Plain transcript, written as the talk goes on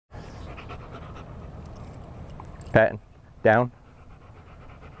Patting. Down.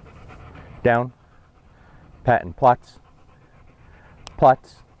 Down. Patting. Plots.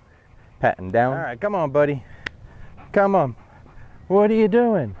 Plots. Patting down. All right, come on, buddy. Come on. What are you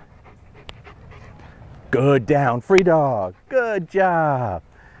doing? Good, down. Free dog. Good job.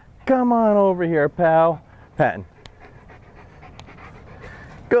 Come on over here, pal. Patting.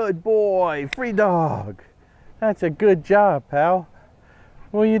 Good boy. Free dog. That's a good job, pal.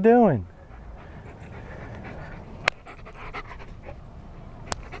 What are you doing?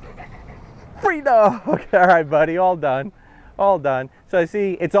 Free dog. All right, buddy. All done. All done. So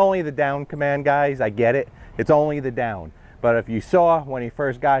see, it's only the down command, guys. I get it. It's only the down. But if you saw when he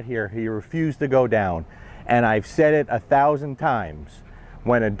first got here, he refused to go down. And I've said it 1,000 times.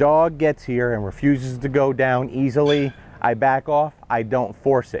 When a dog gets here and refuses to go down easily, I back off. I don't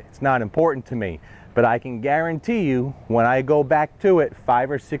force it. It's not important to me. But I can guarantee you, when I go back to it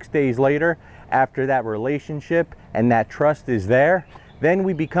 5 or 6 days later, after that relationship and that trust is there, then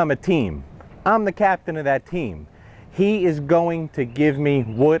we become a team. I'm the captain of that team. He is going to give me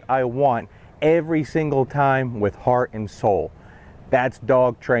what I want every single time with heart and soul. That's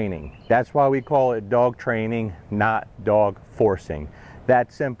dog training. That's why we call it dog training, not dog forcing.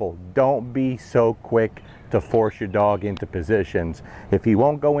 That simple. Don't be so quick to force your dog into positions. If he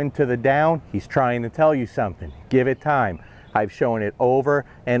won't go into the down, he's trying to tell you something. Give it time. I've shown it over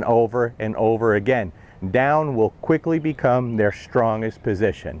and over and over again. Down will quickly become their strongest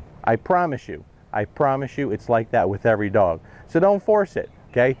position. I promise you. I promise you it's like that with every dog. So don't force it,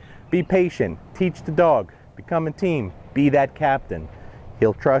 okay? Be patient. Teach the dog. Become a team. Be that captain.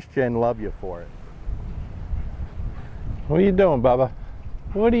 He'll trust you and love you for it. What are you doing, Bubba?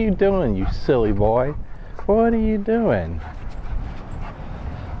 What are you doing, you silly boy? What are you doing?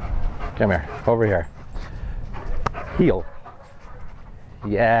 Come here. Over here. Heel.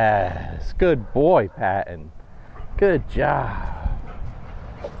 Yes. Good boy, Patton. Good job.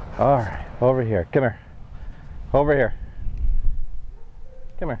 All right. Over here. Come here. Over here.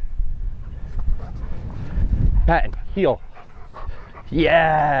 Come here. Patton. Heel.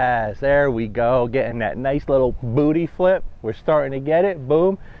 Yes. There we go. Getting that nice little booty flip. We're starting to get it.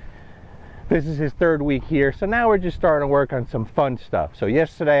 Boom. This is his 3rd week here, so now we're just starting to work on some fun stuff. So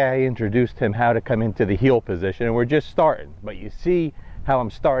yesterday I introduced him how to come into the heel position, and we're just starting. But you see how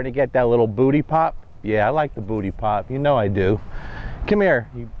I'm starting to get that little booty pop? Yeah, I like the booty pop. You know I do. Come here.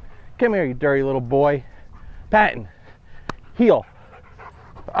 Come here, you dirty little boy. Patton. Heel.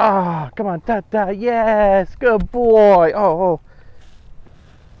 Ah, come on. Da-da. Yes. Good boy. Oh.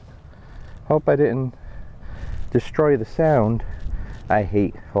 Hope I didn't destroy the sound. I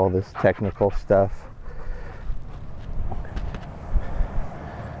hate all this technical stuff.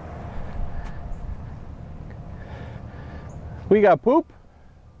 We got poop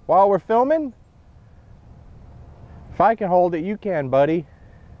while we're filming? If I can hold it, you can, buddy.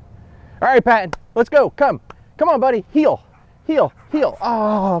 All right, Patton, let's go. Come on, buddy. Heel.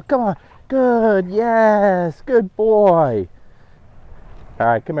 Oh, come on. Good. Yes. Good boy. All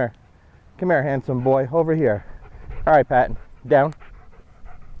right, come here. Come here, handsome boy. Over here. All right, Patton. Down.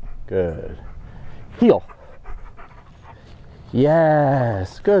 Good. Heel.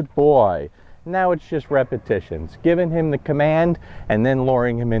 Yes. Good boy. Now it's just repetitions. Giving him the command and then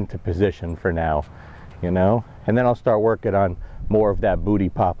luring him into position for now. You know? And then I'll start working on more of that booty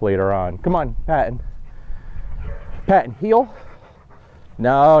pop later on. Come on, Patton. Patton, heel.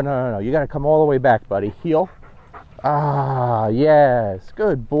 No. You got to come all the way back, buddy. Heel. Ah, yes.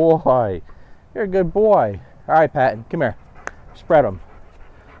 Good boy. You're a good boy. All right, Patton. Come here. Spread them.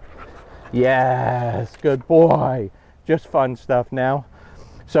 Yes, good boy. Just fun stuff now.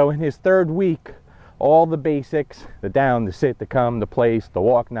 So in his 3rd week, all the basics, the down, the sit, the come, the place, the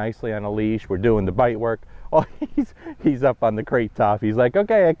walk nicely on a leash, we're doing the bite work. Oh, he's up on the crate top. He's like,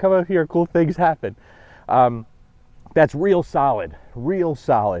 okay, I come up here, cool things happen. That's real solid, real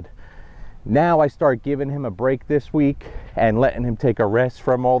solid. Now I start giving him a break this week and letting him take a rest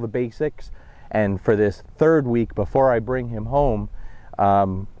from all the basics. And for this 3rd week, before I bring him home,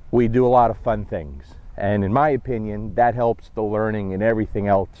 we do a lot of fun things. And in my opinion, that helps the learning and everything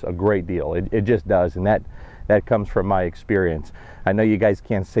else a great deal. It just does, and that comes from my experience. I know you guys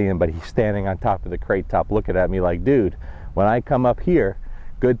can't see him, but he's standing on top of the crate top looking at me like, dude, when I come up here,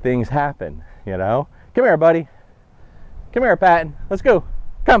 good things happen, you know? Come here, buddy. Come here, Patton. Let's go.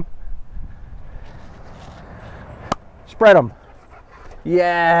 Come. Spread them.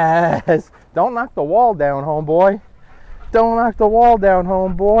 Yes. Don't knock the wall down, homeboy. Don't knock the wall down,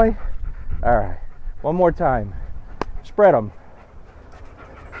 homeboy. All right. One more time. Spread them.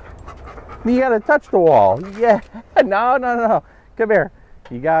 You got to touch the wall. Yeah. No. Come here.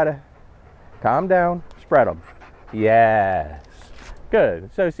 You got to calm down. Spread them. Yes.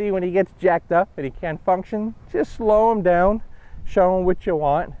 Good. So see, when he gets jacked up and he can't function, just slow him down, show him what you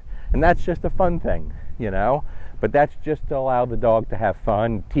want, and that's just a fun thing, you know? But that's just to allow the dog to have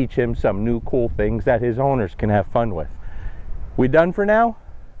fun, teach him some new cool things that his owners can have fun with. We done for now?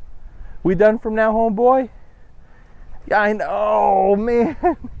 We done from now, homeboy? Yeah, I know, man.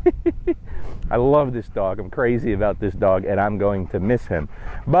 I love this dog. I'm crazy about this dog, and I'm going to miss him.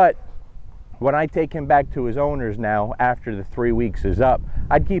 But when I take him back to his owners now, after the 3 weeks is up,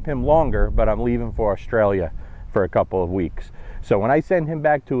 I'd keep him longer, but I'm leaving for Australia for a couple of weeks. So when I send him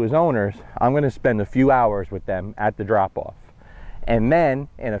back to his owners, I'm going to spend a few hours with them at the drop-off. And then,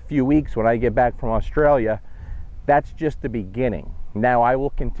 in a few weeks, when I get back from Australia, that's just the beginning. Now, I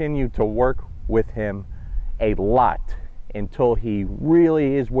will continue to work with him a lot until he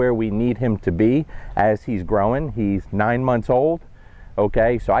really is where we need him to be as he's growing. He's 9 months old.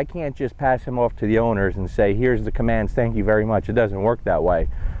 Okay, so I can't just pass him off to the owners and say, here's the commands, thank you very much. It doesn't work that way.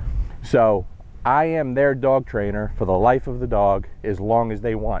 So I am their dog trainer for the life of the dog as long as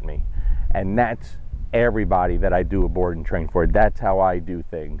they want me. And that's everybody that I do a board and train for. That's how I do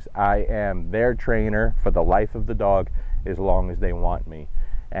things. I am their trainer for the life of the dog as long as they want me.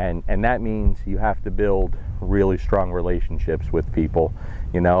 And that means you have to build really strong relationships with people,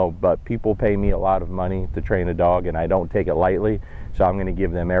 you know, but people pay me a lot of money to train a dog, and I don't take it lightly, so I'm going to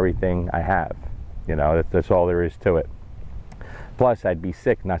give them everything I have. You know, that's all there is to it. Plus, I'd be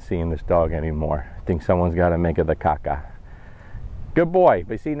sick not seeing this dog anymore. I think someone's got to make it the caca. Good boy.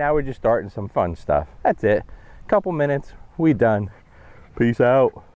 But see, now we're just starting some fun stuff. That's it. Couple minutes. We done. Peace out.